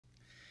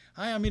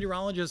Hi, I'm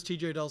meteorologist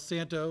TJ Del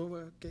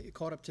Santo. Get you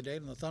caught up to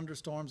date on the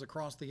thunderstorms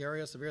across the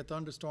area. Severe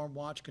thunderstorm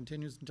watch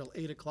continues until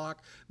 8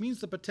 o'clock.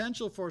 Means the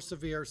potential for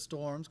severe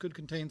storms could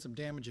contain some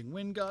damaging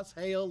wind gusts,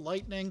 hail,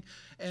 lightning,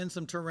 and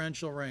some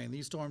torrential rain.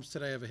 These storms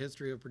today have a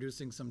history of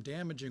producing some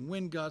damaging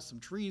wind gusts, some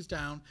trees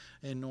down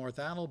in North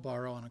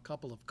Attleboro, and a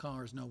couple of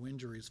cars. No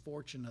injuries,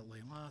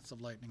 fortunately. Lots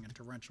of lightning and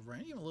torrential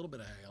rain, even a little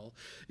bit of hail.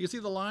 You see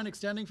the line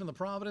extending from the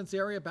Providence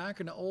area back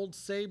into Old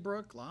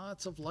Saybrook.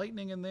 Lots of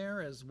lightning in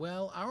there as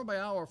well. Hour by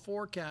hour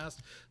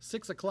forecast,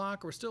 6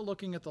 o'clock. We're still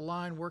looking at the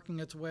line working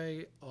its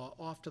way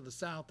off to the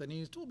south and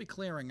east. We'll be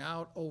clearing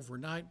out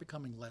overnight,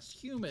 becoming less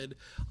humid.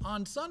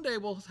 On Sunday,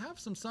 we'll have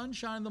some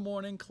sunshine in the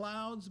morning.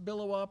 Clouds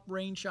billow up,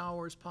 rain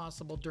showers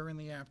possible during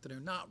the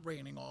afternoon. Not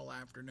raining all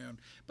afternoon,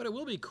 but it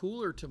will be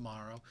cooler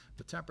tomorrow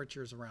with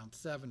temperatures around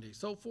 70.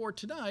 So for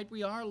tonight,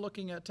 we are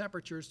looking at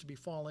temperatures to be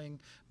falling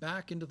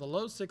back into the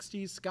low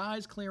 60s.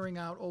 Skies clearing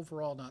out,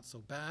 overall not so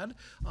bad.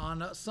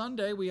 On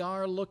Sunday, we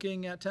are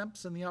looking at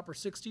temps in the upper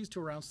 60s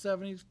to around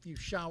 70, a few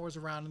showers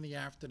around in the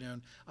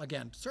afternoon.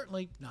 Again,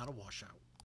 certainly not a washout.